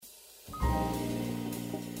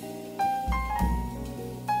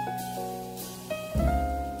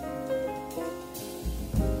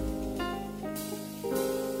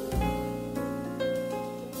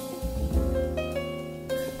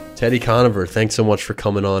Teddy Conover, thanks so much for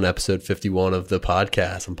coming on episode 51 of the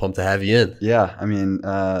podcast. I'm pumped to have you in. Yeah, I mean,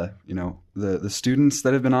 the students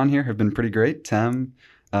that have been on here have been pretty great. Tem,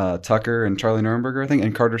 Tucker, and Charlie Nuremberger, I think,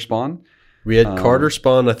 and Carter Spawn. We had Carter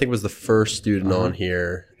Spawn, I think, was the first student on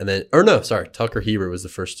here. And then, Tucker Hebert was the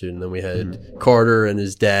first student. Then we had Carter and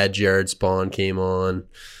his dad, Jared Spawn, came on.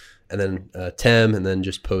 And then Tem, and then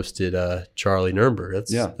just posted Charlie Nuremberg.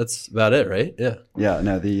 That's about it, right? Yeah. Yeah.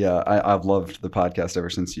 No, I've loved the podcast ever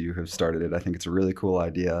since you have started it. I think it's a really cool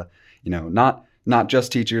idea. You know, not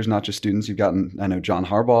just teachers, not just students. You've gotten, I know, John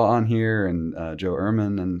Harbaugh on here and Joe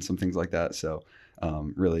Ehrman and some things like that. So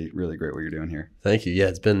really, really great what you're doing here. Thank you. Yeah,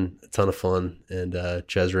 it's been a ton of fun, and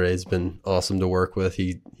Cesare has been awesome to work with.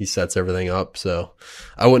 He sets everything up, so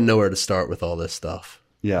I wouldn't know where to start with all this stuff.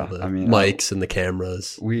 Yeah, I mean, mics and the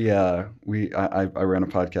cameras. I ran a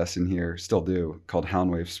podcast in here, still do, called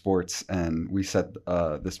Houndwave Sports, and we set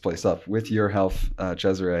this place up with your help,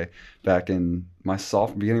 Cesare, back in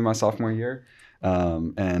beginning of my sophomore year.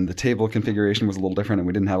 And the table configuration was a little different, and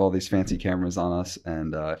we didn't have all these fancy cameras on us,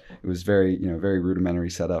 and it was very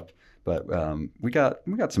rudimentary setup. But we got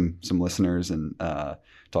some listeners and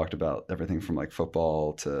talked about everything from like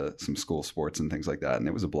football to some school sports and things like that, and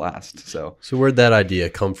it was a blast. So where'd that idea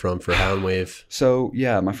come from for Houndwave? So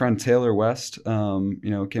yeah, my friend Taylor West,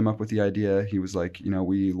 came up with the idea. He was like,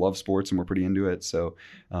 we love sports and we're pretty into it, so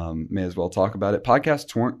may as well talk about it.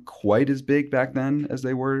 Podcasts weren't quite as big back then as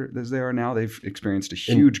they are now. They've experienced a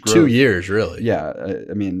huge growth. 2 years, really. Yeah,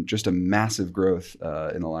 I mean, just a massive growth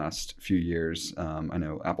in the last few years. I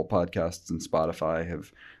know Apple Podcasts and Spotify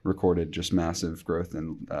have recorded just massive growth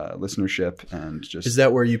in listenership, and just... Is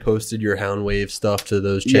that where you posted your Houndwave stuff to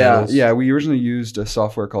those channels? Yeah. We originally used a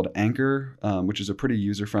software called Anchor, which is a pretty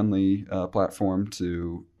user-friendly platform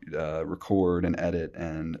to record and edit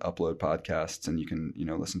and upload podcasts, and you can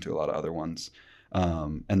listen to a lot of other ones.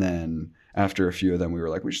 And then after a few of them, we were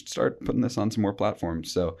like, we should start putting this on some more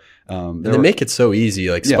platforms. So they make it so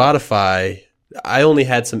easy. Like Spotify, I only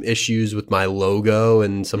had some issues with my logo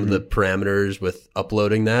and some of the parameters with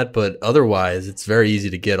uploading that, but otherwise it's very easy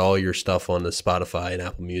to get all your stuff on the Spotify and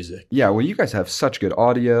Apple Music. Yeah, well, you guys have such good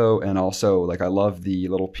audio, and also like I love the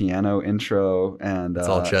little piano intro, and it's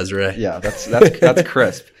all Cesare. Yeah, that's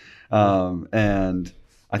crisp. And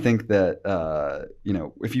I think that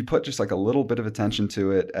if you put just like a little bit of attention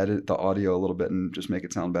to it, edit the audio a little bit, and just make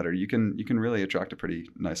it sound better, you can really attract a pretty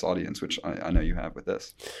nice audience, which I know you have with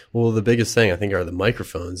this. Well, the biggest thing I think are the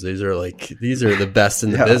microphones. These are the best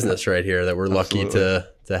in the business right here that we're lucky to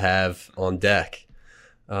have on deck.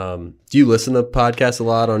 Do you listen to podcasts a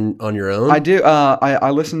lot on your own? I do.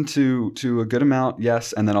 I listen to a good amount,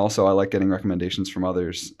 yes. And then also I like getting recommendations from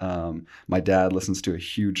others. My dad listens to a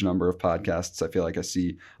huge number of podcasts. I feel like I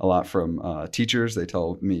see a lot from teachers. They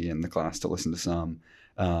tell me in the class to listen to some.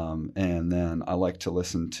 And then I like to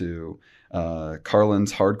listen to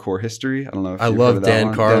Carlin's Hardcore History. I don't know if you've heard of that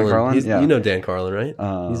one. Carlin. Dan Carlin? You know Dan Carlin,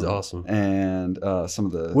 right? He's awesome. And some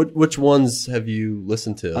of the... Which ones have you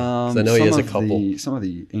listened to? 'Cause I know he has a couple. Some of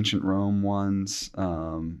the Ancient Rome ones.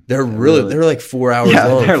 They're like 4 hours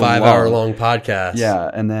long, 5 hour long podcasts. Yeah,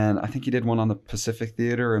 and then I think he did one on the Pacific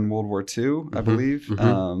Theater in World War II, I believe.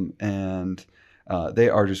 And they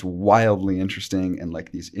are just wildly interesting, and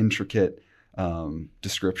like these intricate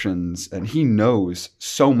descriptions, and he knows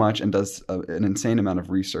so much and does an insane amount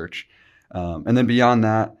of research. And then beyond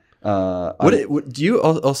that,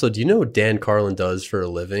 do you know what Dan Carlin does for a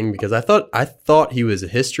living? Because I thought he was a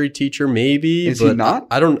history teacher, maybe. Is he not?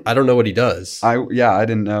 I don't know what he does. I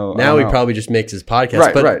didn't know. Now he probably just makes his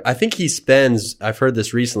podcast. Right. I think I've heard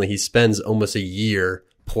this recently, he spends almost a year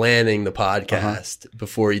planning the podcast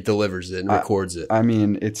before he delivers it and records it. I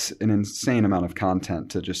mean, it's an insane amount of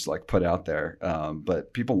content to just like put out there,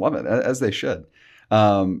 but people love it, as they should.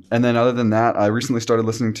 And then other than that, I recently started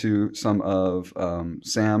listening to some of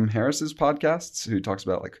Sam Harris's podcasts, who talks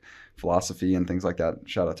about like philosophy and things like that.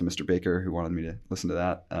 Shout out to Mr. Baker, who wanted me to listen to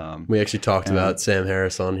that. We actually talked about Sam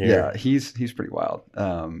Harris on here. Yeah, he's pretty wild,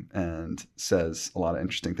 and says a lot of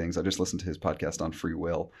interesting things. I just listened to his podcast on free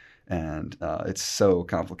will, and it's so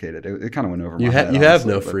complicated. It kind of went over my head. You have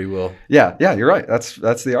no free will. Yeah, you're right.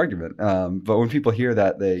 That's the argument. But when people hear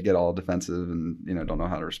that, they get all defensive and don't know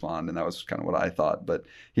how to respond. And that was kind of what I thought. But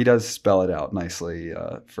he does spell it out nicely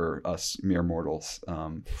for us mere mortals.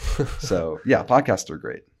 So yeah, podcasts are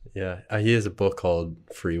great. Yeah, he has a book called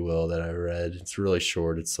Free Will that I read. It's really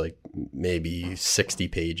short. It's like maybe 60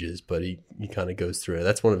 pages, but he kind of goes through it.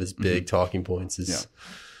 That's one of his big talking points is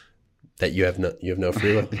that you have no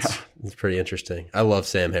free will. It's pretty interesting. I love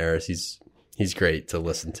Sam Harris. He's great to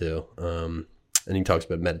listen to. And he talks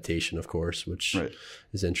about meditation, of course, which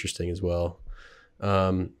is interesting as well.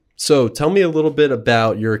 So tell me a little bit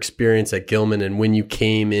about your experience at Gilman and when you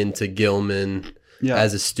came into Gilman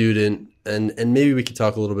as a student. And maybe we could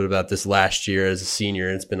talk a little bit about this last year as a senior.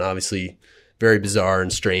 It's been obviously very bizarre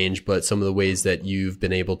and strange, but some of the ways that you've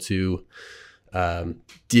been able to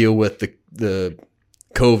deal with the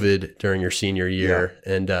COVID during your senior year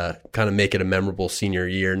and kind of make it a memorable senior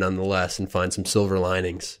year nonetheless and find some silver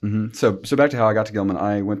linings. Mm-hmm. So back to how I got to Gilman.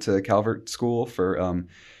 I went to Calvert School for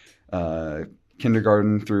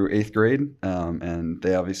kindergarten through 8th grade, and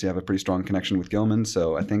they obviously have a pretty strong connection with Gilman.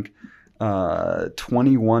 So I think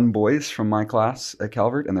 21 boys from my class at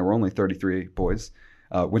Calvert, and there were only 33 boys,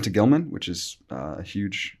 went to Gilman, which is a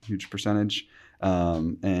huge percentage,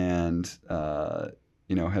 and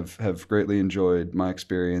have greatly enjoyed my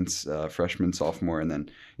experience freshman, sophomore, and then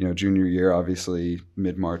junior year. Obviously,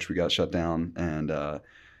 mid-March we got shut down,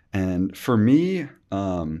 and for me,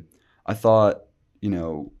 I thought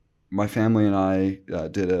my family and I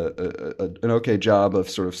did an okay job of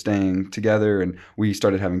sort of staying together, and we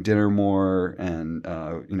started having dinner more, and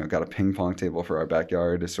got a ping pong table for our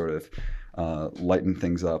backyard to sort of lighten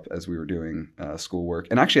things up as we were doing schoolwork.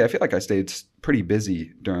 And actually, I feel like I stayed pretty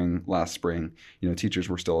busy during last spring. Teachers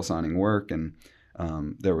were still assigning work, and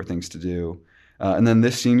there were things to do. And then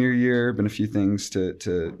this senior year, been a few things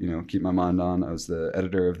to keep my mind on. I was the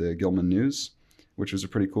editor of the Gilman News, which was a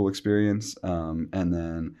pretty cool experience, and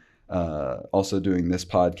then also doing this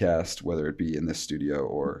podcast, whether it be in this studio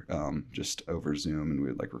or just over Zoom, and we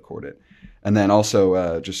would record it. And then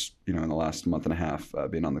also just in the last month and a half,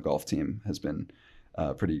 being on the golf team has been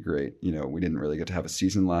pretty great. We didn't really get to have a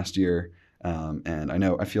season last year, and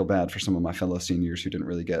I feel bad for some of my fellow seniors who didn't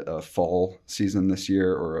really get a fall season this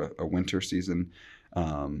year or a winter season.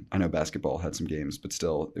 I know basketball had some games, but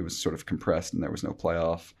still it was sort of compressed and there was no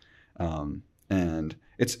playoff. And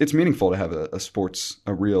it's meaningful to have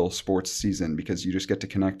a real sports season because you just get to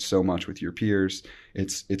connect so much with your peers.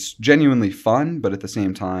 It's genuinely fun, but at the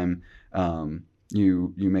same time,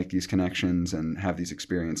 you make these connections and have these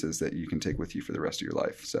experiences that you can take with you for the rest of your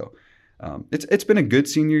life. So it's been a good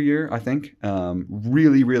senior year, I think.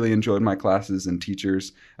 Really, really enjoyed my classes and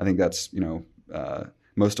teachers. I think that's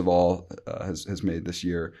most of all has made this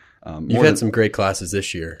year. You've had some great classes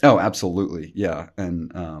this year. Oh, absolutely. Yeah.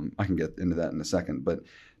 And I can get into that in a second, but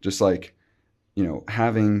just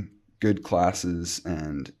having good classes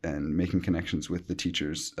and making connections with the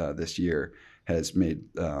teachers this year has made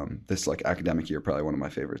this academic year probably one of my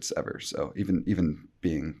favorites ever. So even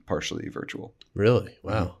being partially virtual. Really?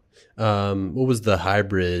 Wow. Mm-hmm. What was the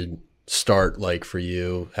hybrid start like for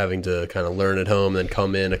you, having to kind of learn at home and then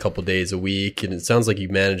come in a couple days a week? And it sounds like you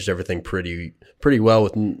managed everything pretty well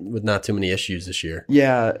with not too many issues this year.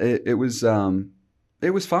 Yeah, it was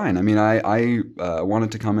fine. I mean, I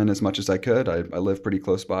wanted to come in as much as I could. I live pretty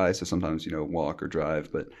close by, so sometimes walk or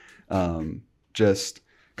drive. But just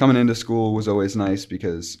coming into school was always nice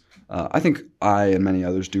because I think I and many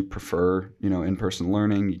others do prefer in-person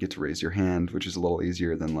learning. You get to raise your hand, which is a little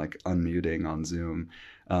easier than unmuting on Zoom.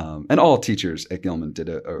 And all teachers at Gilman did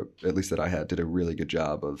at least that I had, did a really good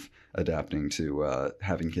job of adapting to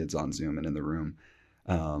having kids on Zoom and in the room.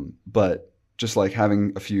 But just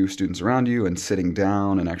having a few students around you and sitting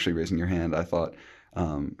down and actually raising your hand, I thought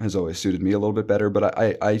has always suited me a little bit better. But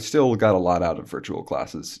I still got a lot out of virtual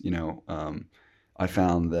classes. I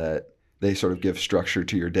found that they sort of give structure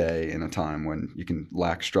to your day in a time when you can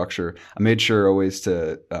lack structure. I made sure always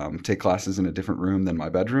to take classes in a different room than my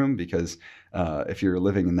bedroom because if you're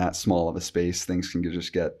living in that small of a space, things can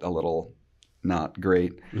just get a little not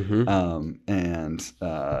great. Mm-hmm. And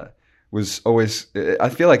was always, I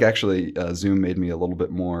feel like actually Zoom made me a little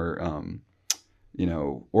bit more,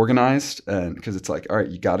 organized, and because it's all right,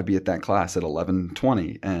 you got to be at that class at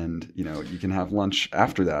 11:20, and you can have lunch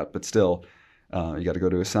after that, but still. You got to go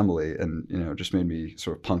to assembly, and just made me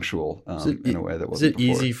sort of punctual in a way that wasn't. Is it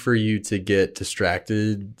easy for you to get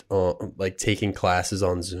distracted, taking classes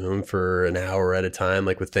on Zoom for an hour at a time,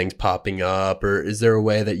 with things popping up, or is there a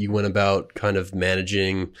way that you went about kind of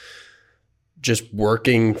managing just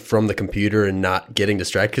working from the computer and not getting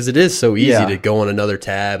distracted? Because it is so easy to go on another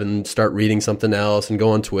tab and start reading something else and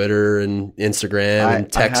go on Twitter and Instagram and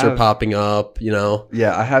texts are popping up.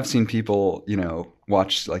 Yeah, I have seen people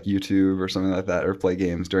watch YouTube or something like that or play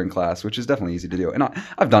games during class, which is definitely easy to do. And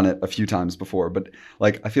I've done it a few times before, but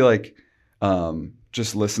I feel like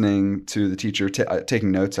just listening to the teacher,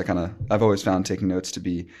 taking notes, I've always found taking notes to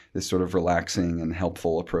be this sort of relaxing and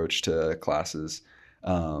helpful approach to classes.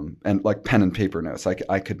 And pen and paper notes.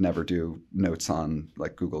 I could never do notes on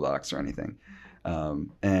Google Docs or anything.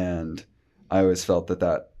 And I always felt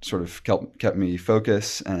that sort of kept me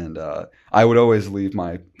focused, and I would always leave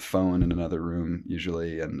my phone in another room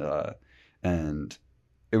usually, and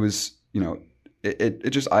it was, it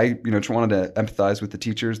just, I just wanted to empathize with the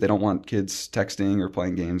teachers. They don't want kids texting or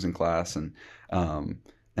playing games in class, and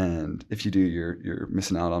if you do, you're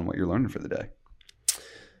missing out on what you're learning for the day.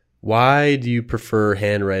 Why do you prefer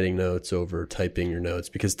handwriting notes over typing your notes?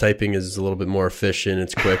 Because typing is a little bit more efficient.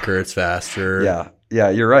 It's quicker. It's faster. Yeah,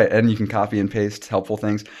 you're right. And you can copy and paste helpful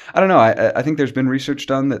things. I don't know. I think there's been research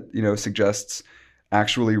done that, suggests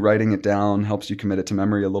actually writing it down helps you commit it to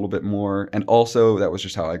memory a little bit more. And also, that was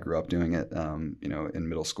just how I grew up doing it. In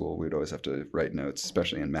middle school, we would always have to write notes,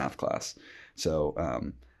 especially in math class. So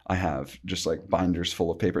I have just like binders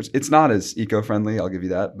full of papers. It's not as eco-friendly, I'll give you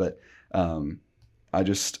that, but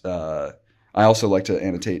I also like to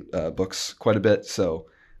annotate books quite a bit. So,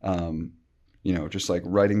 just like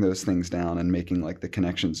writing those things down and making like the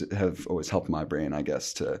connections have always helped my brain, I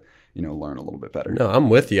guess, to, learn a little bit better. No, I'm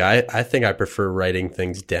with you. I think I prefer writing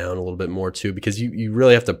things down a little bit more too, because you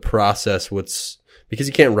really have to process because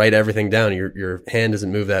you can't write everything down. Your hand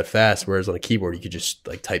doesn't move that fast. Whereas on a keyboard, you could just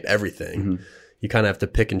like type everything. Mm-hmm. You kind of have to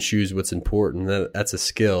pick and choose what's important. That's a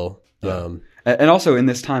skill. Yeah. And also in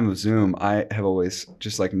this time of Zoom, I have always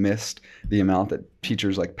just like missed the amount that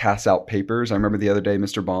teachers like pass out papers. I remember the other day,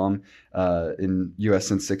 Mr. Baum in US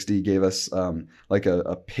Since 60 gave us like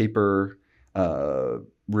a paper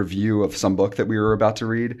review of some book that we were about to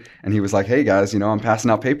read. And he was like, hey guys, I'm passing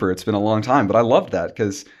out paper. It's been a long time. But I loved that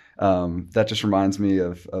because that just reminds me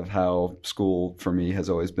of how school for me has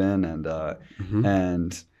always been. And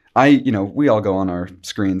and we all go on our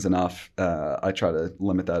screens enough. I try to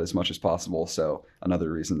limit that as much as possible. So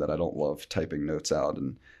another reason that I don't love typing notes out,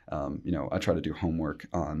 and I try to do homework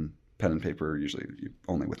on pen and paper. Usually,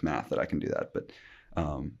 only with math that I can do that. But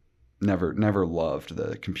never loved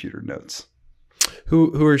the computer notes.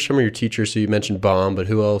 Who are some of your teachers? So you mentioned Baum, but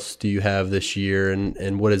who else do you have this year?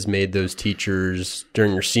 And what has made those teachers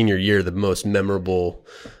during your senior year the most memorable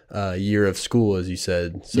year of school, as you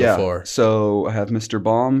said, so far? So I have Mr.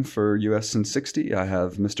 Baum for US Since 60. I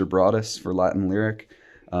have Mr. Broadus for Latin Lyric,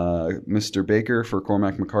 Mr. Baker for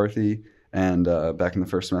Cormac McCarthy, and back in the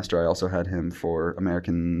first semester I also had him for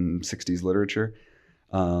American 60s Literature.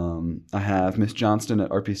 I have Miss Johnston at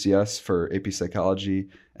RPCS for AP Psychology,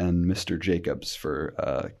 and Mr. Jacobs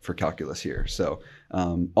for Calculus here. So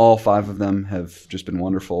all five of them have just been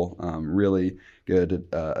wonderful, really good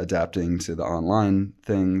at adapting to the online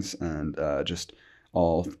things, and just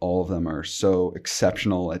all of them are so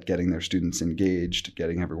exceptional at getting their students engaged,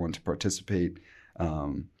 getting everyone to participate,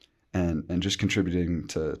 and just contributing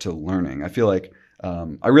to learning. I feel like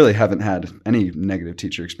I really haven't had any negative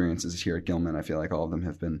teacher experiences here at Gilman. I feel like all of them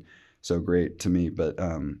have been so great to me. But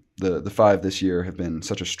the five this year have been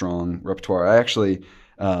such a strong repertoire. I actually,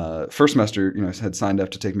 first semester, had signed up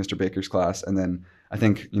to take Mr. Baker's class. And then I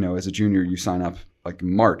think, as a junior, you sign up like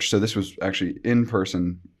March. So this was actually in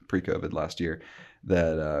person pre-COVID last year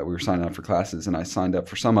that we were signing up for classes. And I signed up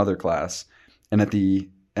for some other class.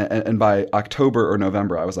 And by October or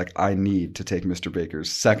November, I was like, I need to take Mr.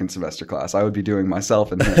 Baker's second semester class. I would be doing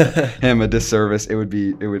myself and him a disservice. It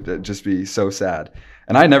would just be so sad.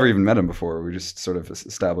 And I never even met him before. We just sort of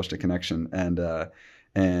established a connection.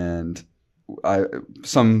 And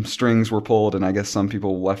some strings were pulled, and I guess some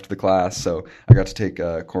people left the class. So I got to take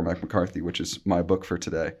Cormac McCarthy, which is my book for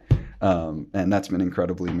today. And that's been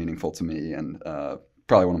incredibly meaningful to me, and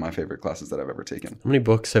probably one of my favorite classes that I've ever taken. How many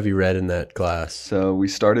books have you read in that class? So we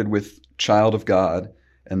started with Child of God,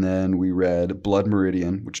 and then we read Blood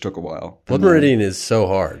Meridian, which took a while. Blood Meridian is so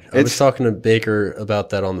hard. I was talking to Baker about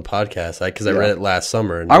that on the podcast because I read it last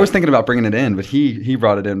summer. And I was thinking about bringing it in, but he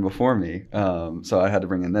brought it in before me, so I had to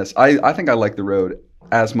bring in this. I think I like The Road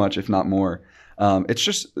as much, if not more. It's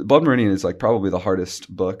just Blood Meridian is like probably the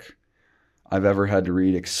hardest book I've ever had to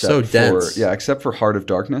read, except for Heart of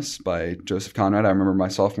Darkness by Joseph Conrad. I remember my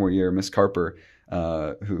sophomore year, Miss Carper,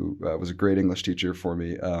 who was a great English teacher for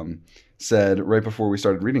me, said right before we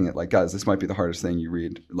started reading it, like, guys, this might be the hardest thing you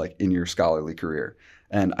read like in your scholarly career.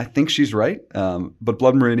 And I think she's right. But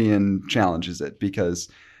Blood Meridian challenges it because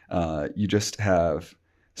you just have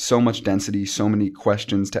so much density, so many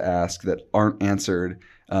questions to ask that aren't answered.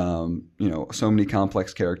 So many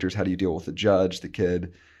complex characters. How do you deal with the judge, the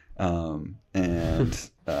kid? And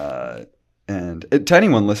to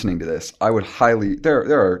anyone listening to this, I would highly,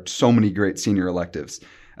 there are so many great senior electives.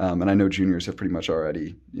 And I know juniors have pretty much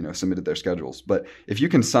already, submitted their schedules, but if you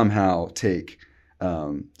can somehow take,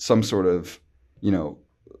 some sort of,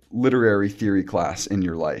 literary theory class in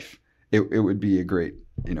your life, it would be a great,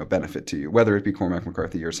 benefit to you, whether it be Cormac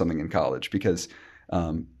McCarthy or something in college, because,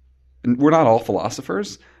 we're not all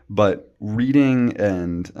philosophers, but reading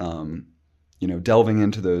and delving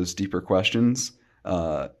into those deeper questions,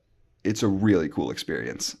 it's a really cool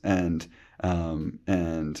experience. And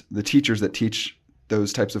the teachers that teach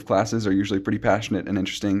those types of classes are usually pretty passionate and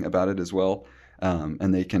interesting about it as well.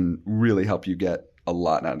 And they can really help you get a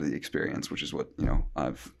lot out of the experience, which is what,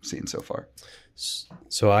 I've seen so far.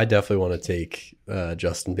 So I definitely want to take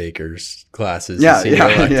Justin Baker's classes. Yeah.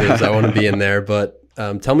 I want to be in there, but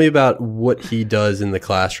tell me about what he does in the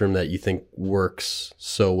classroom that you think works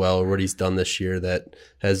so well, or what he's done this year that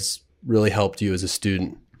has really helped you as a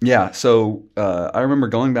student. Yeah. So I remember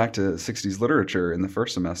going back to 60s literature in the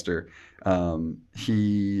first semester.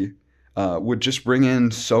 He would just bring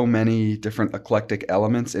in so many different eclectic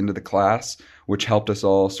elements into the class, which helped us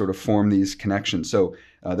all sort of form these connections. So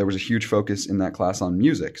there was a huge focus in that class on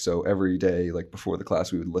music. So every day, like before the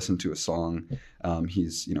class, we would listen to a song.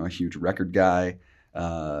 He's, a huge record guy.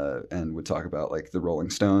 And would talk about like the Rolling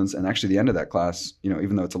Stones. And actually the end of that class,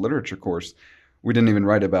 even though it's a literature course, we didn't even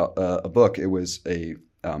write about a book. It was a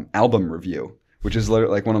album review, which is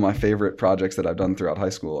like one of my favorite projects that I've done throughout high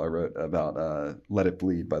school. I wrote about Let It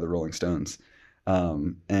Bleed by the Rolling Stones.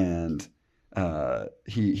 And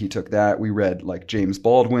he took that. We read like James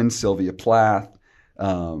Baldwin, Sylvia Plath,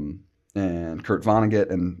 and Kurt Vonnegut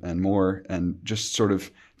and more, and just sort of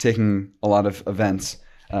taking a lot of events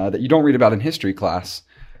that you don't read about in history class,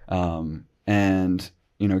 and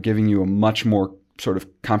giving you a much more sort of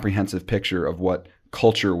comprehensive picture of what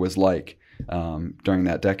culture was like during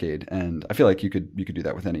that decade. And I feel like you could do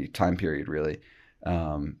that with any time period, really,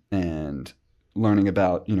 and learning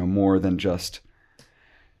about more than just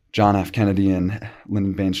John F. Kennedy and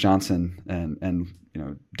Lyndon Baines Johnson, and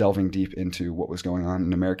delving deep into what was going on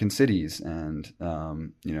in American cities, and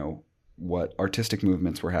what artistic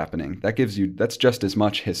movements were happening. That's just as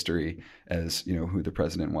much history as, who the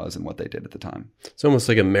president was and what they did at the time. It's almost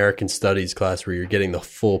like American studies class where you're getting the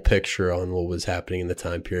full picture on what was happening in the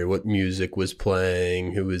time period, what music was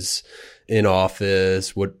playing, who was in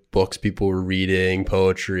office, what books people were reading,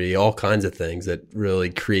 poetry, all kinds of things that really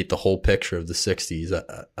create the whole picture of the 60s.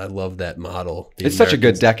 I love that model. It's such a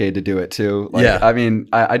good decade to do it too. I mean,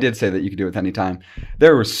 I did say that you could do it with any time.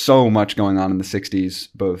 There was so much going on in the 60s,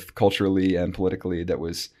 both culturally and politically, that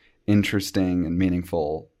was interesting and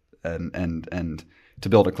meaningful, and to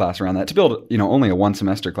build a class around that, to build, only a one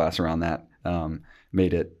semester class around that,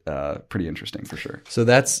 made it pretty interesting for sure. So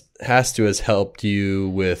has to has helped you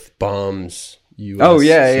with bombs. US. Oh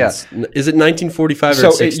yeah. Is it 1945 or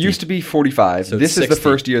 60? So it used to be 45. So this is the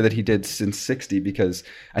first year that he did since 60, because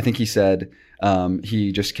I think he said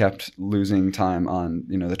he just kept losing time on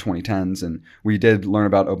the 2010s, and we did learn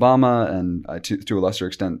about Obama and to a lesser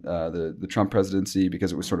extent the Trump presidency,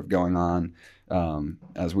 because it was sort of going on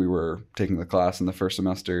as we were taking the class in the first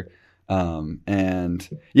semester. And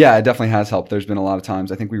yeah, it definitely has helped. There's been a lot of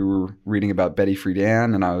times, I think we were reading about Betty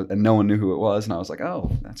Friedan, and no one knew who it was. And I was like,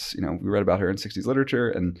 oh, that's, we read about her in 60s literature,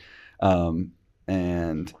 and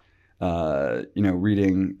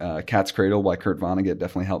reading Cat's Cradle by Kurt Vonnegut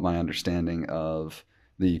definitely helped my understanding of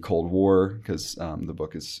the Cold War, because the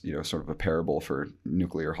book is, sort of a parable for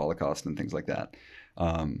nuclear holocaust and things like that.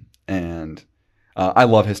 I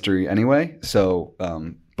love history anyway. So,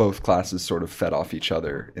 both classes sort of fed off each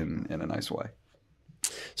other in a nice way.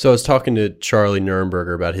 So I was talking to Charlie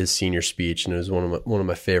Nurnberger about his senior speech, and it was one of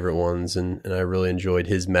my favorite ones, and I really enjoyed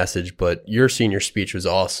his message. But your senior speech was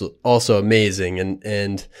also amazing,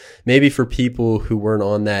 and maybe for people who weren't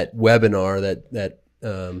on that webinar,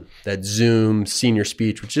 that Zoom senior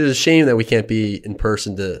speech, which is a shame that we can't be in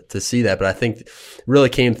person to see that, but I think it really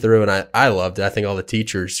came through, and I loved it. I think all the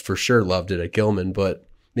teachers for sure loved it at Gilman, but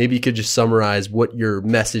maybe you could just summarize what your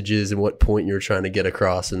message is and what point you're trying to get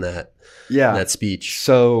across in that speech.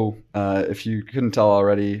 So if you couldn't tell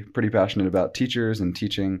already, pretty passionate about teachers and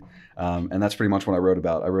teaching, and that's pretty much what I wrote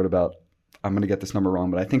about. I wrote about, I'm going to get this number wrong,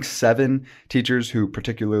 but I think 7 teachers who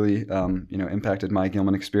particularly impacted my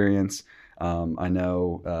Gilman experience. I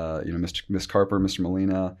know Miss Carper, Mr.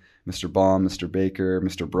 Molina, Mr. Baum, Mr. Baker,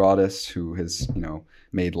 Mr. Broadus, who has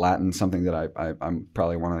made Latin something that I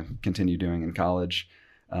probably want to continue doing in college.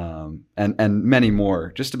 And many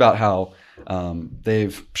more, just about how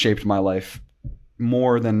they've shaped my life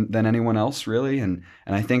more than anyone else, really. And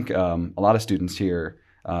I think a lot of students here,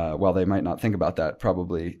 while they might not think about that,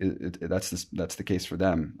 probably that's the case for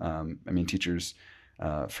them. I mean, teachers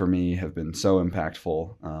for me have been so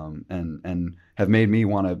impactful, and have made me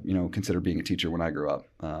want to consider being a teacher when I grew up.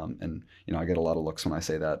 And I get a lot of looks when I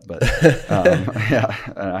say that, but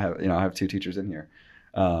I have 2 teachers in here,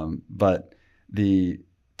 but the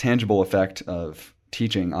tangible effect of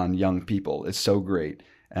teaching on young people is so great.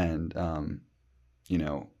 And,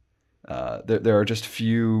 there are just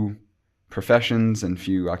few professions and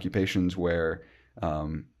few occupations where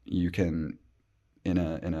you can, in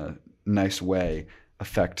a nice way,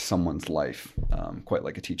 affect someone's life, quite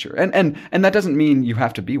like a teacher. And that doesn't mean you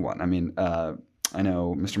have to be one. I mean, I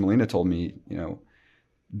know Mr. Molina told me,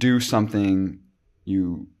 do something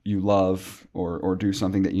you love or do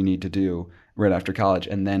something that you need to do right after college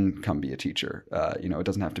and then come be a teacher. It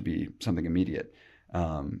doesn't have to be something immediate.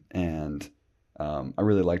 I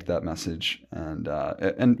really liked that message. And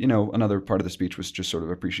another part of the speech was just sort of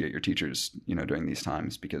appreciate your teachers, during these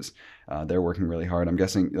times, because they're working really hard. I'm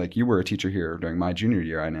guessing, like, you were a teacher here during my junior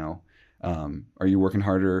year, I know. Are you working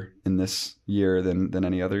harder in this year than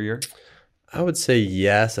any other year? I would say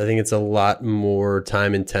yes. I think it's a lot more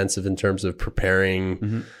time intensive in terms of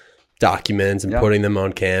preparing documents and putting them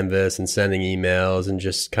on Canvas and sending emails and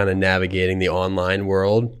just kind of navigating the online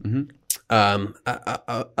world. I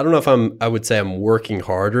don't know if I would say I'm working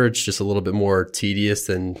harder. It's just a little bit more tedious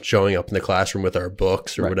than showing up in the classroom with our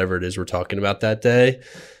books or whatever it is we're talking about that day.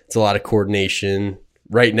 It's a lot of coordination.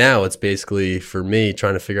 Right now, it's basically, for me,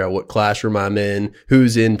 trying to figure out what classroom I'm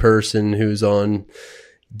who's in person, who's on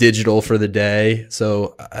digital for the day.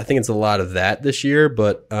 So I think it's a lot of that this year,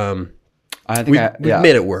 but I think we've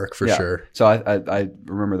made it work for sure. So I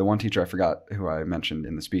remember the one teacher I forgot who I mentioned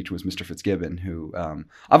in the speech was Mr. Fitzgibbon, who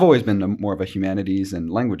I've always been more of a humanities and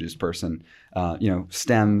languages person.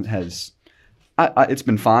 STEM has it's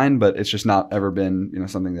been fine, but it's just not ever been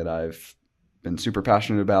something that I've been super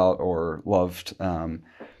passionate about or loved.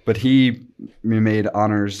 But he made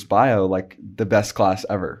honors bio like the best class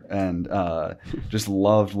ever, and just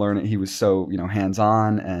loved learning. He was so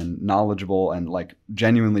hands-on and knowledgeable and like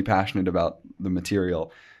genuinely passionate about the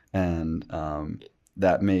material, and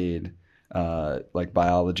that made like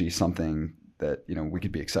biology something that we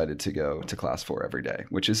could be excited to go to class for every day,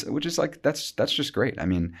 which is like that's just great. I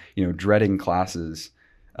mean, dreading classes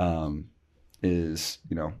is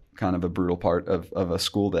kind of a brutal part of a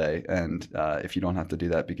school day, and if you don't have to do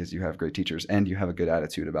that because you have great teachers and you have a good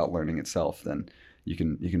attitude about learning itself, then you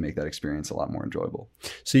can make that experience a lot more enjoyable.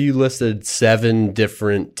 So you listed 7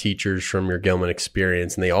 different teachers from your Gilman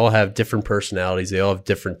experience, and they all have different personalities. They all have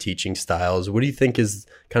different teaching styles. What do you think is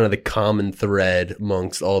kind of the common thread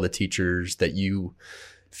amongst all the teachers that you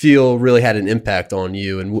feel really had an impact on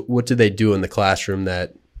you, and what do they do in the classroom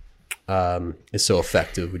that is so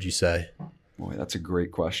effective, would you say? Boy, that's a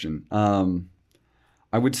great question.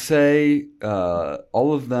 I would say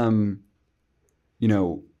all of them,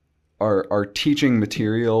 are teaching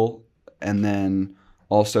material and then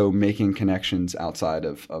also making connections outside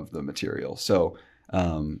of the material. So,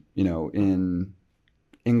 in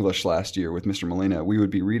English last year with Mr. Molina, we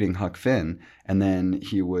would be reading Huck Finn, and then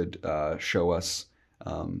he would show us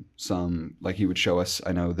he would show us,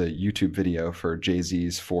 I know, the YouTube video for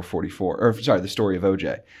Jay-Z's 444, the story of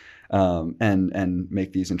OJ. And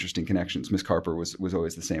make these interesting connections. Miss Carper was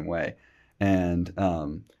always the same way. And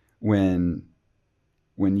when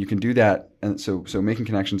you can do that, and so making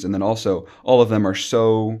connections, and then also all of them are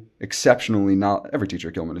so exceptionally every teacher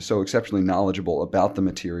at Gilman is so exceptionally knowledgeable about the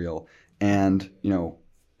material and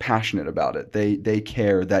passionate about it. They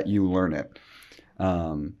care that you learn it.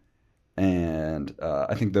 And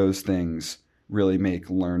I think those things really make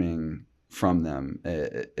learning from them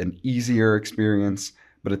an easier experience,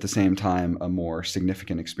 but at the same time, a more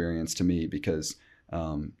significant experience to me, because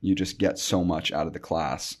you just get so much out of the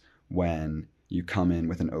class when you come in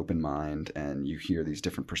with an open mind and you hear these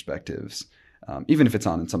different perspectives, even if it's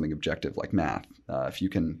on something objective like math. If you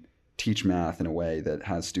can teach math in a way that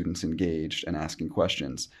has students engaged and asking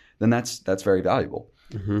questions, then that's very valuable.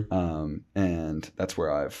 And that's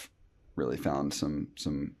where I've really found some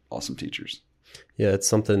awesome teachers. Yeah, it's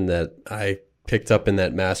something that I picked up in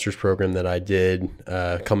that master's program that I did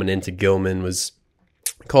coming into Gilman, was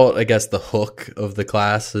call it, I guess, the hook of the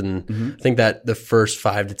class. And I think that the first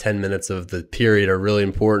 5 to 10 minutes of the period are really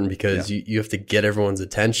important, because you have to get everyone's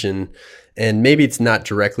attention. And maybe it's not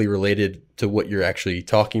directly related to what you're actually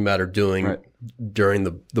talking about or doing during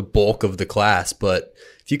the bulk of the class. But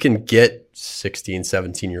if you can get 16,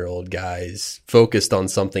 17-year-old guys focused on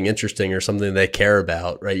something interesting or something they care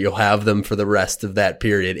about, right, you'll have them for the rest of that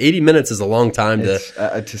period. 80 minutes is a long time to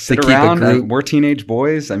sit around. We're teenage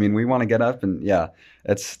boys. I mean, we want to get up and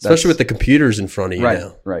that's especially with the computers in front of you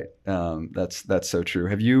now. Right. That's so true.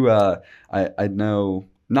 Have you? I know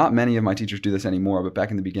not many of my teachers do this anymore, but back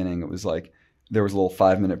in the beginning, it was like there was a little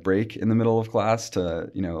 5-minute break in the middle of class to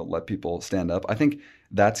let people stand up. I think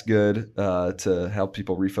that's good to help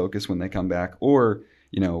people refocus when they come back. Or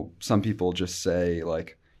some people just say,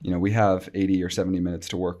 like, we have 80 or 70 minutes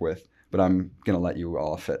to work with, but I'm going to let you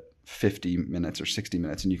off at 50 minutes or 60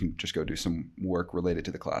 minutes, and you can just go do some work related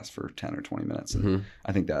to the class for 10 or 20 minutes. And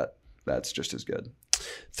I think that's just as good.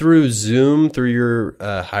 Through Zoom, through your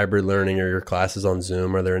hybrid learning or your classes on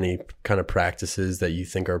Zoom, are there any kind of practices that you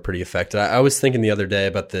think are pretty effective? I was thinking the other day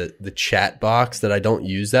about the chat box that I don't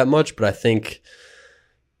use that much, but I think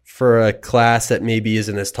for a class that maybe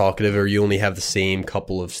isn't as talkative, or you only have the same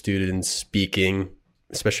couple of students speaking,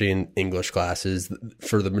 especially in English classes,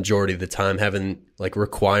 for the majority of the time, having like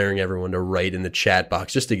requiring everyone to write in the chat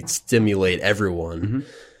box just to stimulate everyone.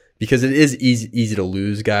 Because it is easy to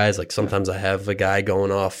lose guys. Like sometimes I have a guy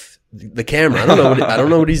going off the camera. I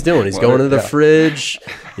don't know what he's doing. He's going to the fridge,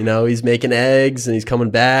 he's making eggs and he's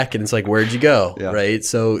coming back, and it's like, where'd you go? Yeah. Right.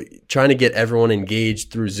 So trying to get everyone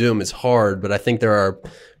engaged through Zoom is hard, but I think there are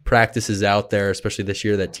practices out there, especially this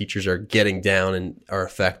year, that teachers are getting down and are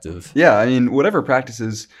effective. Yeah. I mean, whatever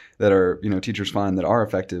practices that are, teachers find that are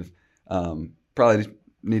effective, probably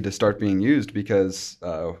need to start being used, because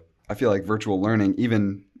I feel like virtual learning,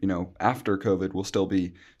 even after COVID, will still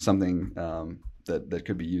be something that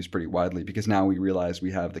could be used pretty widely, because now we realize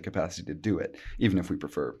we have the capacity to do it, even if we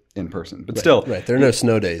prefer in person. But still, right, there are no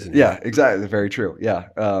snow days anymore. Yeah, exactly, very true. Yeah,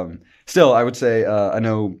 still, I would say I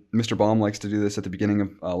know Mr. Baum likes to do this at the beginning of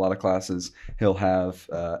a lot of classes. He'll have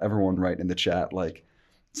everyone write in the chat like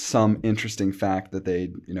some interesting fact that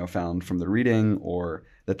they found from the reading, or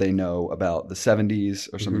that they know about the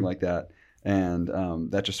 70s or something like that. And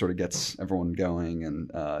that just sort of gets everyone going. And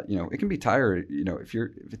it can be tired. If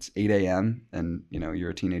it's 8 a.m. and you're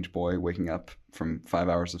a teenage boy waking up from 5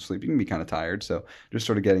 hours of sleep, you can be kind of tired. So just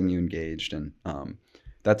sort of getting you engaged, and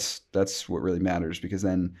that's what really matters, because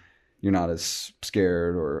then you're not as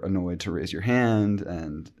scared or annoyed to raise your hand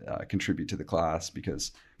and contribute to the class.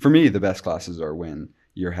 Because for me, the best classes are when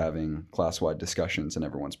you're having class-wide discussions and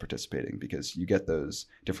everyone's participating, because you get those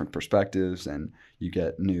different perspectives and you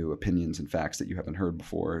get new opinions and facts that you haven't heard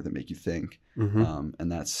before that make you think.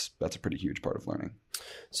 And that's a pretty huge part of learning.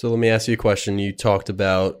 So let me ask you a question. You talked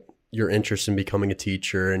about your interest in becoming a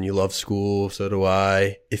teacher, and you love school. So do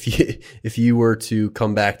I. If you were to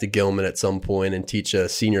come back to Gilman at some point and teach a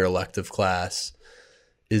senior elective class,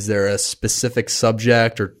 is there a specific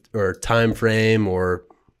subject or time frame or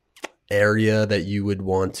area that you would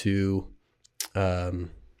want to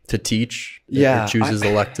teach? Yeah, or choose as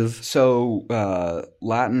elective? So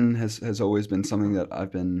Latin has always been something that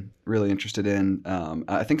I've been really interested in.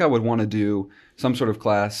 I think I would want to do some sort of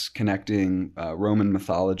class connecting Roman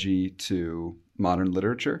mythology to modern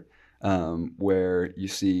literature, where you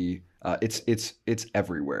see it's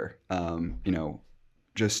everywhere.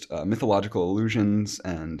 Just mythological allusions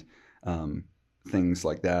and things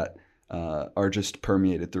like that are just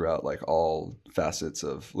permeated throughout like all facets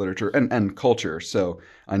of literature and culture. So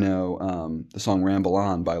I know the song Ramble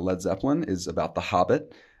On by Led Zeppelin is about the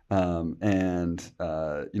Hobbit. And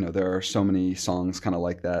there are so many songs kind of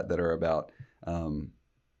like that are about,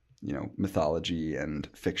 mythology and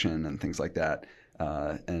fiction and things like that.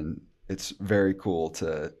 And it's very cool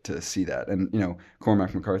to see that. And,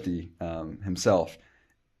 Cormac McCarthy himself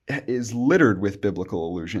is littered with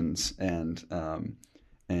biblical allusions and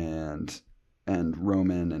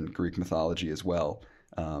Roman and Greek mythology as well.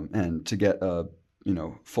 And to get a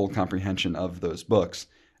full comprehension of those books,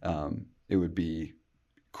 it would be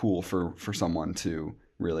cool for someone to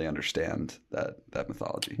really understand that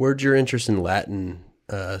mythology. Where'd your interest in Latin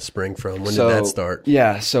spring from? When did that start?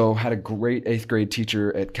 Yeah, so had a great 8th grade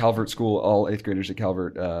teacher at Calvert School. All 8th graders at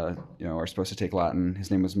Calvert are supposed to take Latin.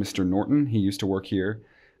 His name was Mr. Norton. He used to work here.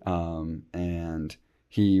 And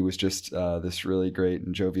he was just this really great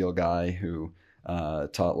and jovial guy who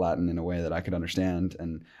taught Latin in a way that I could understand.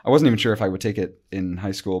 And I wasn't even sure if I would take it in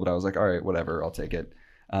high school, but I was like, all right, whatever, I'll take it.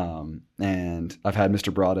 And I've had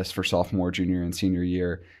Mr. Broadus for sophomore, junior, and senior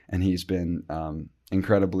year, and he's been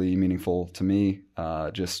incredibly meaningful to me.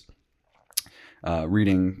 Just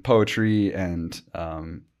reading poetry and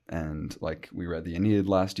like we read the Aeneid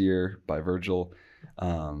last year by Virgil.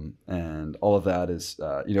 And all of that is,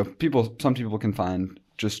 some people can find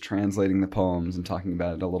just translating the poems and talking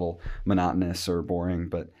about it a little monotonous or boring,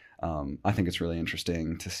 but I think it's really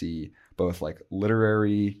interesting to see both like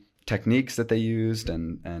literary techniques that they used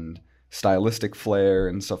and stylistic flair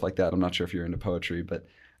and stuff like that. I'm not sure if you're into poetry, but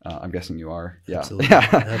I'm guessing you are. Yeah, absolutely. Yeah.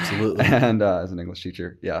 Absolutely. And as an English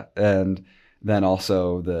teacher, yeah, and then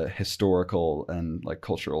also the historical and like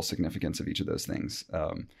cultural significance of each of those things.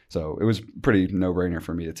 So it was pretty no-brainer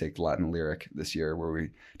for me to take Latin lyric this year, where we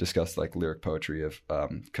discussed like lyric poetry of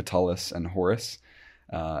Catullus and Horace.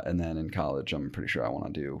 And then in college, I'm pretty sure I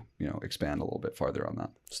want to do, expand a little bit farther on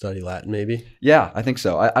that. Study Latin, maybe? Yeah, I think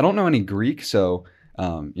so. I don't know any Greek, so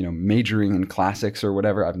majoring in classics or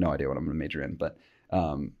whatever. I have no idea what I'm going to major in, but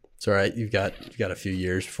it's all right. You've got a few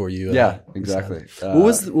years before you. Yeah, exactly.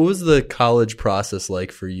 What was the college process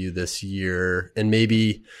like for you this year? And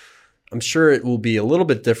maybe, I'm sure it will be a little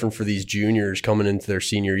bit different for these juniors coming into their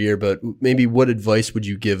senior year, but maybe what advice would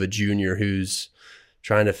you give a junior who's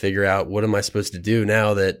trying to figure out, what am I supposed to do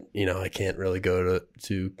now that, I can't really go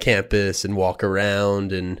to campus and walk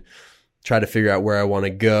around and try to figure out where I want to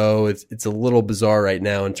go. It's a little bizarre right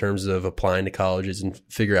now in terms of applying to colleges and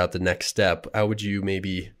figure out the next step. How would you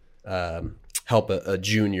maybe help a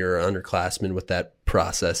junior or underclassman with that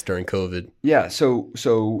process during COVID? Yeah.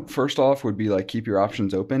 So first off would be like, keep your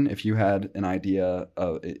options open. If you had an idea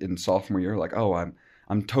in sophomore year, like, oh,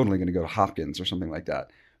 I'm totally going to go to Hopkins or something like that.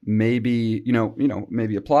 Maybe,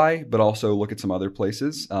 maybe apply, but also look at some other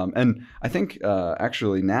places. And I think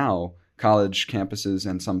actually now college campuses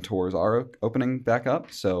and some tours are opening back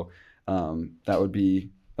up. So that would be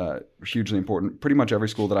hugely important. Pretty much every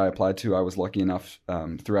school that I applied to, I was lucky enough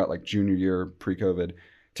throughout like junior year pre-COVID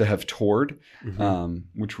to have toured,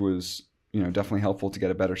 which was, definitely helpful to get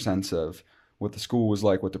a better sense of what the school was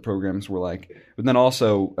like, what the programs were like. But then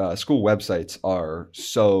also school websites are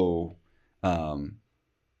so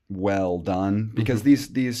well done because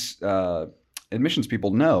these admissions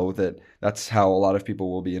people know that that's how a lot of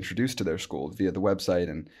people will be introduced to their school, via the website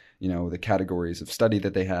and, the categories of study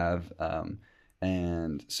that they have.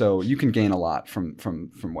 And so you can gain a lot from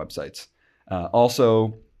websites.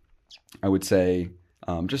 Also, I would say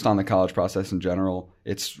just on the college process in general,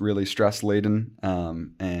 it's really stress laden,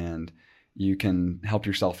 and you can help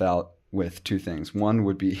yourself out with two things. One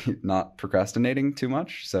would be not procrastinating too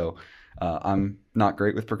much. So I'm not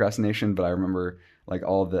great with procrastination, but I remember like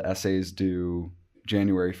all of the essays due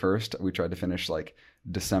January 1st. We tried to finish like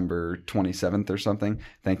December 27th or something.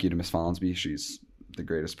 Thank you to Miss Follansby. She's the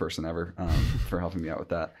greatest person ever for helping me out with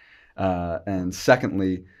that. And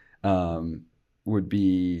secondly, would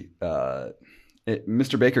be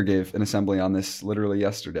Mr. Baker gave an assembly on this literally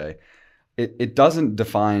yesterday. It doesn't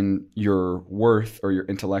define your worth or your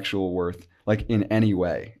intellectual worth like in any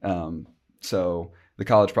way. So the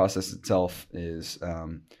college process itself is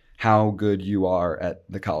how good you are at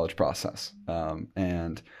the college process.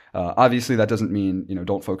 And obviously that doesn't mean,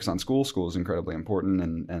 don't focus on school. School is incredibly important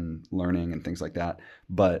and learning and things like that.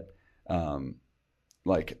 But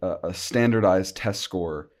like a standardized test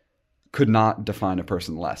score could not define a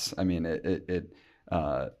person less. I mean,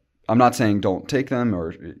 I'm not saying don't take them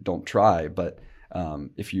or don't try, but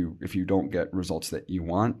if you don't get results that you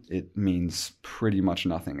want, it means pretty much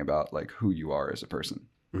nothing about like who you are as a person.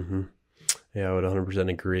 Mm-hmm. Yeah, I would 100%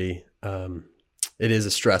 agree. It is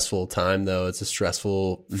a stressful time though. It's a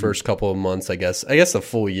stressful first couple of months, I guess. A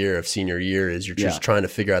full year of senior year is you're just trying to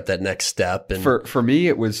figure out that next step. And for me,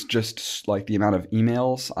 it was just like the amount of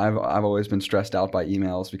emails. I've always been stressed out by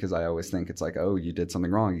emails because I always think it's like, oh, you did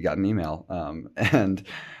something wrong, you got an email. And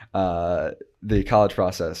the college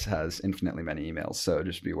process has infinitely many emails, so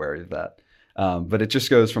just be wary of that. But it just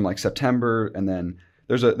goes from like September, and then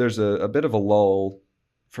there's a bit of a lull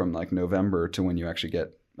from like November to when you actually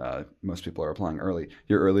get, most people are applying early,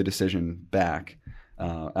 your early decision back.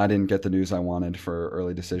 I didn't get the news I wanted for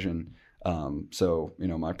early decision. So,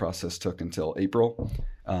 my process took until April.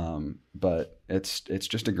 But it's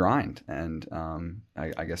just a grind. And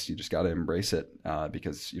I guess you just got to embrace it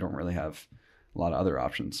because you don't really have a lot of other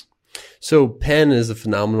options. So Penn is a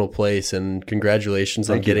phenomenal place, and congratulations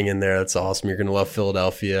on getting in there. That's awesome. You're going to love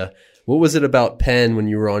Philadelphia. What was it about Penn when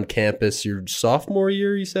you were on campus your sophomore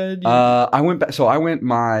year, you said? I went back. So I went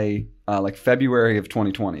my like February of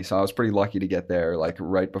 2020. So I was pretty lucky to get there like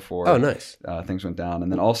right before nice. Things went down.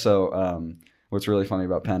 And then also what's really funny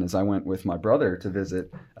about Penn is I went with my brother to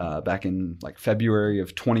visit back in like February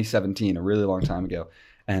of 2017, a really long time ago,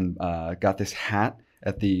 and got this hat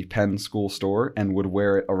at the Penn school store and would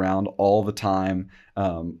wear it around all the time.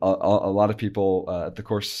 A lot of people at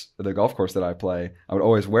the golf course that I play, I would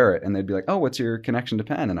always wear it, and they'd be like, "Oh, what's your connection to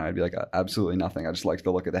Penn?" And I'd be like, "Absolutely nothing. I just liked the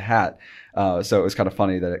look of the hat." So it was kind of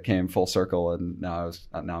funny that it came full circle, and now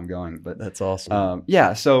I'm going. But that's awesome.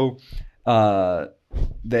 Yeah. So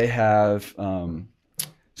they have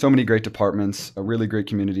so many great departments, a really great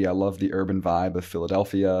community. I love the urban vibe of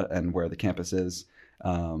Philadelphia and where the campus is.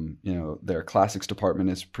 Their classics department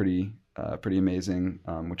is pretty amazing,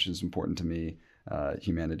 which is important to me.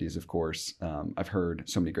 Humanities, of course. I've heard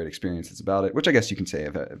so many great experiences about it, which I guess you can say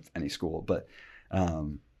of any school, but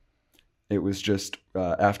it was just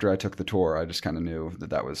after I took the tour, I just kind of knew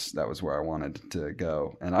that was where I wanted to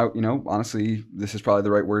go. And I, honestly, this is probably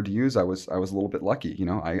the right word to use. I was a little bit lucky.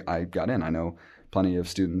 I got in. I know plenty of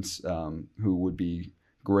students who would be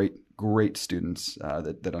great students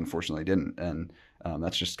that unfortunately didn't, and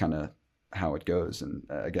that's just kind of how it goes. And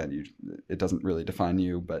again, it doesn't really define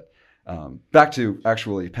you. But back to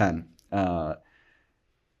actually Penn,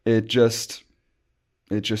 it just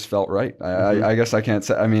felt right. I guess I can't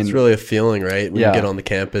say. I mean, it's really a feeling, right? When you get on the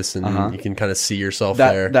campus and you can kind of see yourself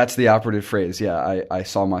there. That's the operative phrase. Yeah, I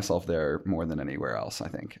saw myself there more than anywhere else, I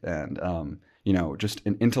think. And just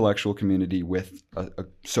an intellectual community with a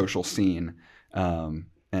social scene.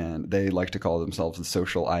 And they like to call themselves the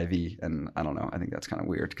social Ivy. And I don't know. I think that's kind of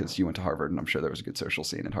weird because you went to Harvard, and I'm sure there was a good social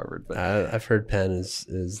scene at Harvard. But I've heard Penn is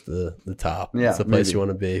the top. Yeah, it's the place you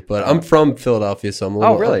want to be. But I'm from Philadelphia, so I'm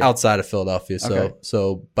a little outside of Philadelphia.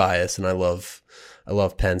 So biased, and I love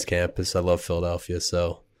Penn's campus. I love Philadelphia.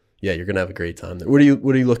 So yeah, you're gonna have a great time there. What are you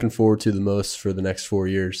looking forward to the most for the next 4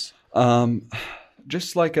 years?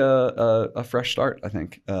 Just like a fresh start, I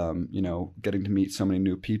think. Getting to meet so many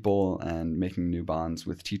new people and making new bonds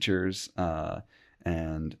with teachers,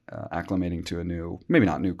 and acclimating to maybe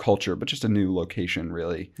not new culture, but just a new location,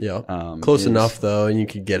 really. Yeah. Close enough though, and you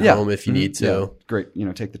could get home if you need to. Yeah. Great.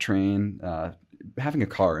 Take the train. Having a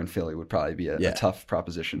car in Philly would probably be a tough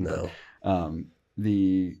proposition. No. But,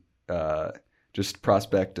 the just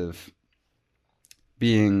prospect of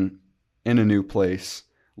being in a new place,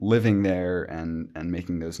 living there and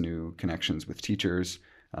making those new connections with teachers,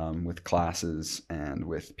 with classes, and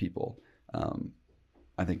with people,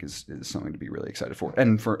 I think is something to be really excited for.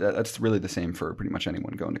 And that's really the same for pretty much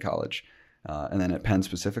anyone going to college. And then at Penn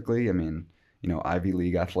specifically, I mean, Ivy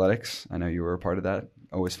League athletics. I know you were a part of that.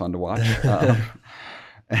 Always fun to watch.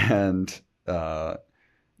 And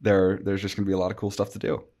there's just going to be a lot of cool stuff to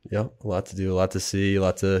do. Yeah, a lot to do, a lot to see, a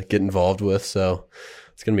lot to get involved with. So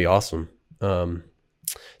it's going to be awesome.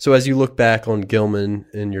 So as you look back on Gilman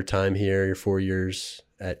and your time here, your 4 years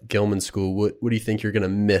at Gilman School, what do you think you're going to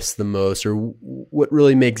miss the most, or what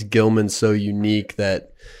really makes Gilman so unique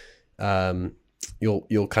that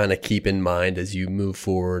you'll kind of keep in mind as you move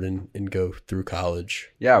forward and go through college?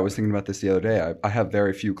 Yeah, I was thinking about this the other day. I have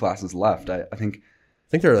very few classes left. I think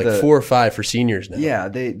there are like 4 or 5 for seniors now. Yeah,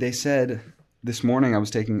 they said this morning I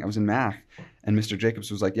was in math. And Mr.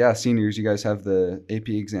 Jacobs was like, yeah, seniors, you guys have the AP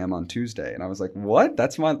exam on Tuesday. And I was like, what?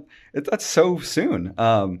 That's so soon.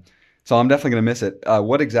 So I'm definitely going to miss it.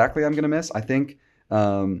 What exactly I'm going to miss? I think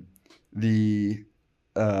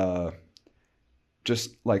just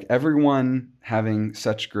like everyone having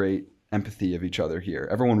such great empathy of each other here.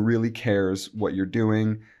 Everyone really cares what you're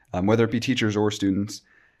doing, whether it be teachers or students.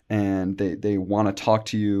 And they want to talk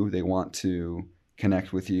to you. They want to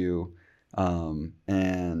connect with you.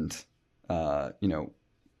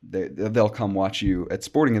 They'll come watch you at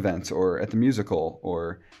sporting events or at the musical,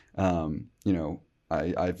 or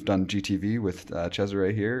I've done GTV with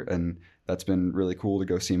Cesare here, and that's been really cool to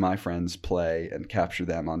go see my friends play and capture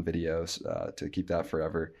them on videos to keep that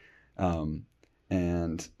forever.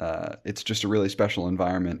 It's just a really special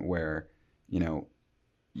environment where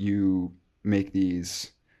you make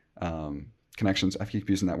these connections. I keep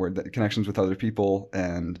using that word, connections with other people,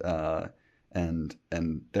 and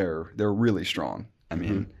they're really strong. I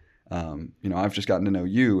mean, I've just gotten to know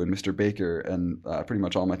you and Mr. Baker and pretty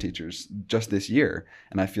much all my teachers just this year,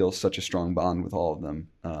 and I feel such a strong bond with all of them.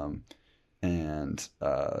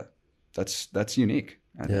 That's unique,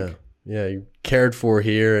 I think. Yeah, you're cared for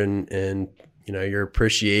here, and you're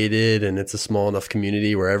appreciated, and it's a small enough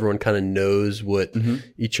community where everyone kind of knows what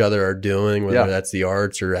each other are doing, whether that's the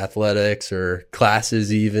arts or athletics or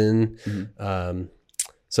classes even.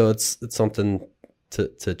 So it's something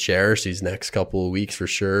to cherish these next couple of weeks for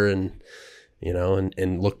sure, and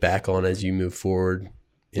look back on as you move forward.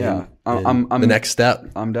 I'm the next step.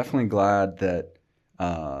 I'm definitely glad that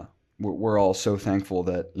we're all so thankful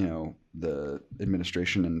that the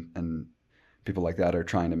administration and people like that are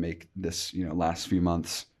trying to make this last few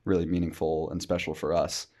months really meaningful and special for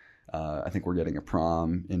us. I think we're getting a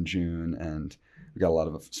prom in June, and we got a lot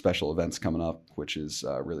of special events coming up, which is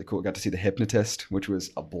really cool. Got to see The Hypnotist, which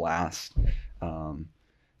was a blast.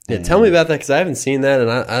 Tell me about that, because I haven't seen that,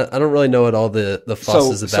 and I don't really know what all the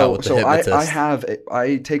fuss is about with The Hypnotist.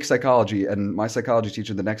 I take psychology, and my psychology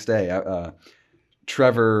teacher the next day,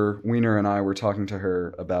 Trevor Weiner, and I were talking to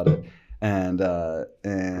her about it, and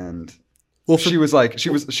she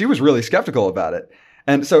was really skeptical about it.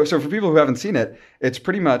 And so for people who haven't seen it, it's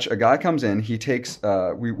pretty much a guy comes in, he takes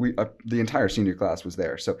the entire senior class was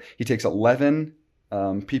there. So he takes 11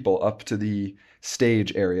 people up to the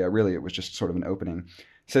stage area. Really, it was just sort of an opening.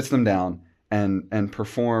 Sits them down and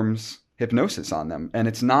performs hypnosis on them. And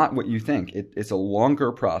it's not what you think. It's a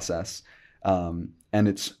longer process, and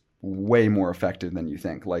it's way more effective than you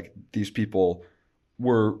think. Like, these people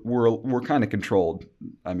we're kind of controlled,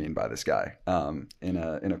 I mean, by this guy in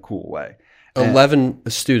a cool way. 11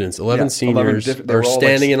 students, 11 seniors are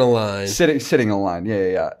standing in a line. Sitting in a line,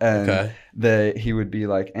 yeah. And he would be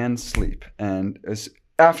like, and sleep. And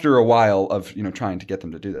after a while of, trying to get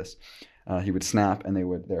them to do this, he would snap and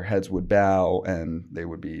their heads would bow and they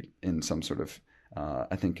would be in some sort of,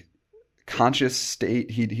 I think, conscious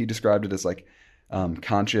state. He described it as like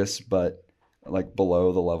conscious, but like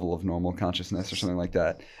below the level of normal consciousness or something like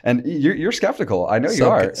that. And you're skeptical. I know you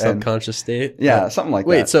are. Subconscious state? Yeah, something like that.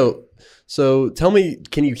 Wait, so tell me,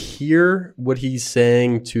 can you hear what he's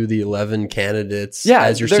saying to the 11 candidates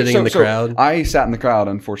as you're sitting in the crowd? I sat in the crowd.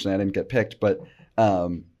 Unfortunately, I didn't get picked, but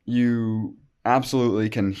you absolutely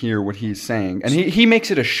can hear what he's saying. And he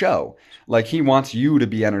makes it a show. Like he wants you to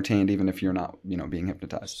be entertained even if you're not, being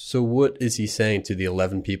hypnotized. So what is he saying to the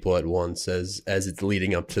 11 people at once as it's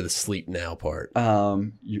leading up to the sleep now part?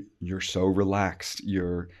 You're so relaxed.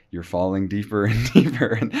 You're falling deeper and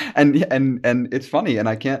deeper. And it's funny, and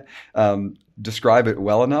I can't describe it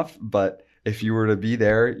well enough, but if you were to be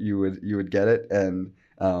there, you would get it, and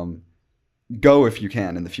go if you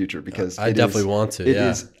can in the future, because I definitely want to. It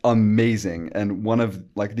is amazing and one of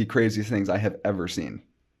like the craziest things I have ever seen.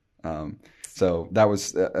 So that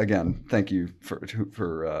was again, thank you for I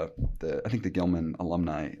think the Gilman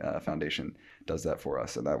Alumni Foundation does that for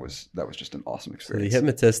us, and that was just an awesome experience. So the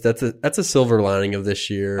hypnotist, that's a silver lining of this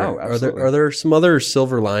year. Oh, absolutely. Are there some other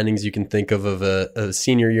silver linings you can think of a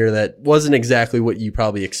senior year that wasn't exactly what you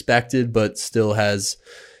probably expected, but still has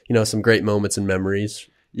some great moments and memories?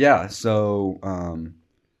 Yeah. So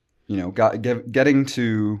getting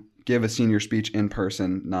to give a senior speech in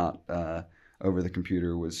person, not over the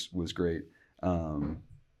computer, was great.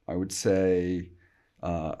 I would say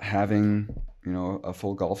having a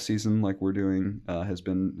full golf season like we're doing has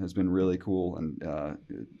been really cool and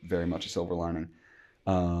very much a silver lining.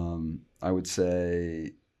 I would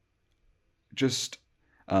say just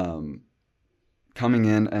coming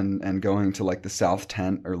in and going to like the South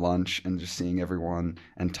Tent or lunch and just seeing everyone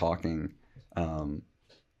and talking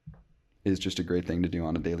is just a great thing to do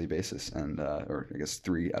on a daily basis, and or I guess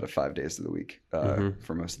 3 out of 5 days of the week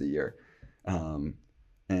for most of the year.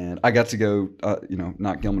 And I got to go,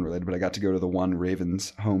 not Gilman related, but I got to go to the one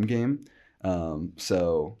Ravens home game.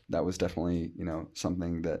 So that was definitely,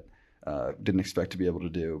 something that didn't expect to be able to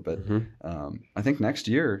do. But I think next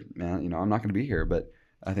year, man, I'm not going to be here, but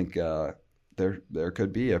I think there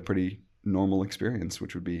could be a pretty normal experience,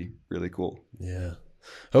 which would be really cool. Yeah.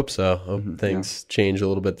 Hope so. Hope things change a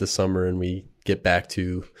little bit this summer and we get back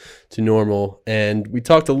to normal. And we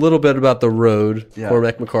talked a little bit about The Road,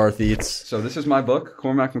 Cormac McCarthy. So this is my book,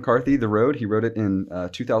 Cormac McCarthy, The Road. He wrote it in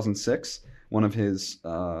 2006, one of his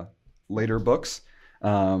later books.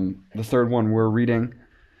 The third one we're reading.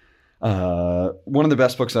 One of the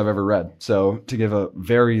best books I've ever read. So to give a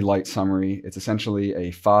very light summary, it's essentially a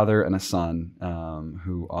father and a son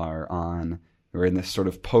who are in this sort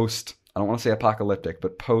of I don't want to say apocalyptic,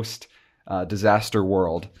 but post disaster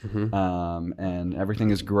world. And everything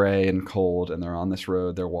is gray and cold, and they're on this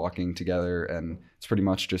road, they're walking together, and it's pretty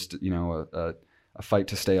much just, a fight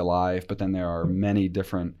to stay alive. But then there are many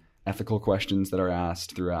different ethical questions that are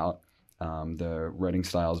asked throughout. The writing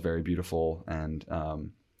style is very beautiful and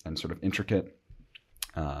sort of intricate.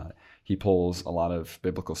 He pulls a lot of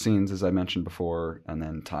biblical scenes, as I mentioned before, and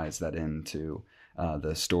then ties that into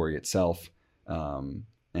the story itself.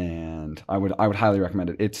 And I would highly recommend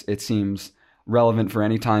it. It seems relevant for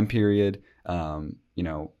any time period.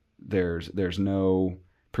 There's no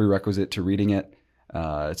prerequisite to reading it.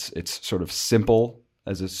 It's sort of simple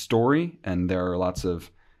as a story, and there are lots of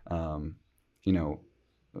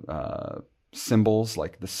symbols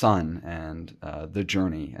like the sun and the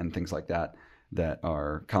journey and things like that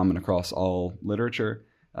are common across all literature.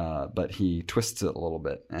 But he twists it a little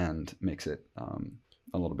bit and makes it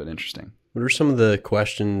a little bit interesting. What are some of the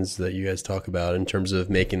questions that you guys talk about in terms of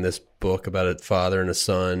making this book about a father and a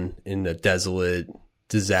son in a desolate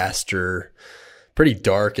disaster, pretty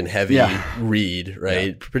dark and heavy read, right?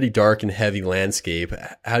 Yeah. Pretty dark and heavy landscape.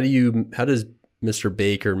 How does Mr.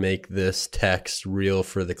 Baker make this text real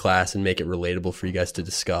for the class and make it relatable for you guys to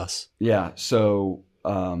discuss? Yeah. So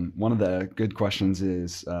one of the good questions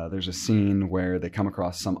is there's a scene where they come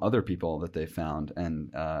across some other people that they found,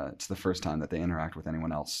 and it's the first time that they interact with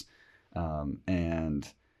anyone else.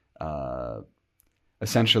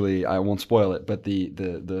 Essentially, I won't spoil it, but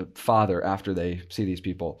the father, after they see these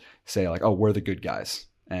people, say like, "Oh, we're the good guys,"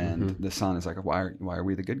 and the son is like, "Why are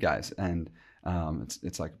we the good guys?" And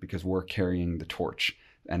it's like, because we're carrying the torch,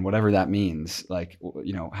 and whatever that means, like,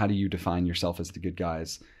 how do you define yourself as the good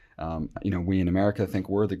guys? we in America think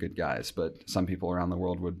we're the good guys, but some people around the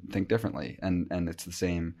world would think differently. And it's the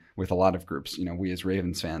same with a lot of groups. We as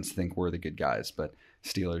Ravens fans think we're the good guys, but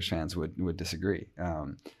Steelers fans would disagree.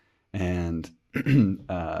 And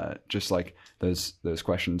just like those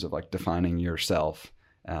questions of like defining yourself,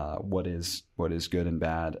 what is good and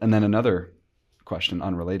bad. And then another question,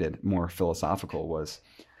 unrelated, more philosophical, was,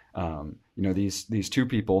 these two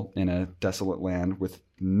people in a desolate land with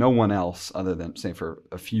no one else other than, say, for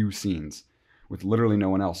a few scenes, with literally no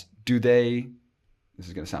one else. This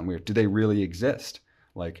is going to sound weird, do they really exist?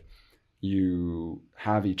 Like, you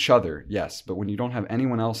have each other, yes, but when you don't have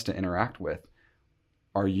anyone else to interact with,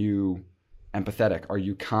 are you empathetic? Are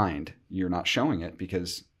you kind? You're not showing it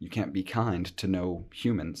because you can't be kind to no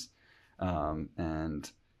humans.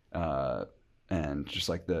 And just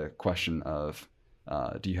like the question of,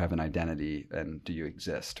 do you have an identity and do you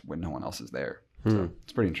exist when no one else is there? So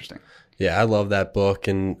it's pretty interesting. Yeah, I love that book.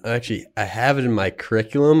 And actually, I have it in my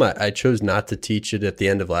curriculum. I chose not to teach it at the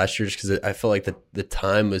end of last year just because I felt like the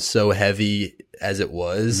time was so heavy as it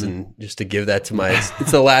was. And just to give that to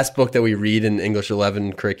it's the last book that we read in English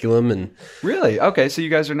 11 curriculum. And really? Okay, so you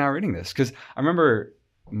guys are now reading this. Because I remember,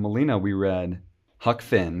 Melina, we read Huck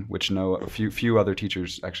Finn, which a few other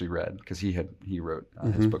teachers actually read because he wrote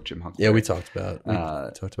his book, Jim Huckleberry. Yeah, we talked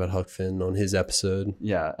about Huck Finn on his episode.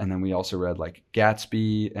 Yeah, and then we also read like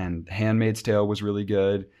Gatsby, and Handmaid's Tale was really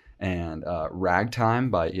good, and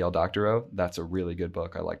Ragtime by E.L. Doctorow. That's a really good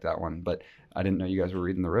book. I like that one, but I didn't know you guys were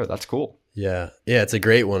reading The Road. That's cool. Yeah, it's a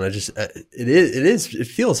great one. It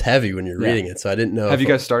feels heavy when you're reading it, so I didn't know. Have you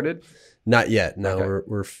guys started? Not yet. No, okay.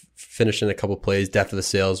 We're finishing a couple plays. Death of the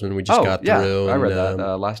Salesman. We just got through. I read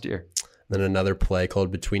that last year. Then another play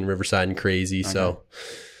called Between Riverside and Crazy. Okay. So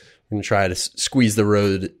we're gonna try to squeeze The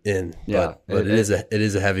Road in. Yeah, but it is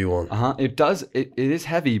a heavy one. It does. It is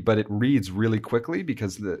heavy, but it reads really quickly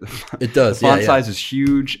because the font size is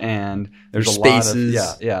huge and there's a spaces.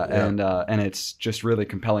 Lot of and it's just really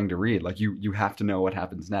compelling to read. Like you have to know what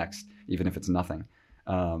happens next, even if it's nothing.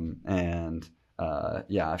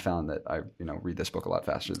 I found that I read this book a lot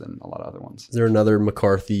faster than a lot of other ones. Is there another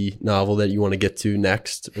McCarthy novel that you want to get to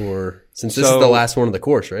next, or since this is the last one of the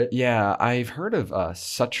course, right? Yeah, I've heard of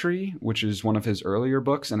Suttree, which is one of his earlier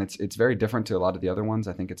books, and it's very different to a lot of the other ones.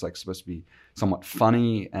 I think it's like supposed to be somewhat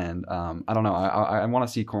funny, and I don't know. I want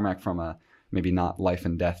to see Cormac from a maybe not life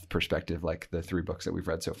and death perspective, like the 3 books that we've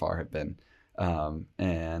read so far have been.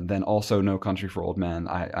 And then also No Country for Old Men.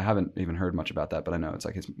 I haven't even heard much about that, but I know it's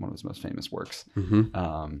like one of his most famous works.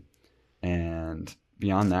 And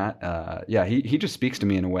beyond that, he just speaks to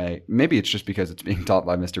me in a way, maybe it's just because it's being taught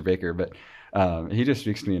by Mr. Baker, but he just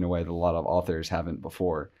speaks to me in a way that a lot of authors haven't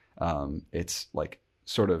before. It's like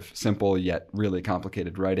sort of simple yet really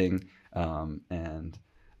complicated writing. And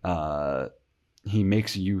he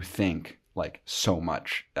makes you think like so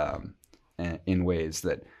much in ways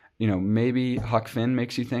that, maybe Huck Finn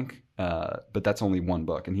makes you think, but that's only one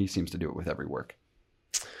book, and he seems to do it with every work.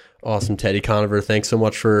 Awesome. Teddy Conover, thanks so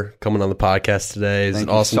much for coming on the podcast today. It's an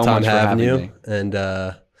awesome time having you. And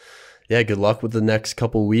good luck with the next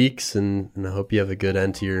couple weeks, and I hope you have a good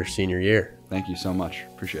end to your senior year. Thank you so much.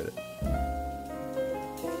 Appreciate it.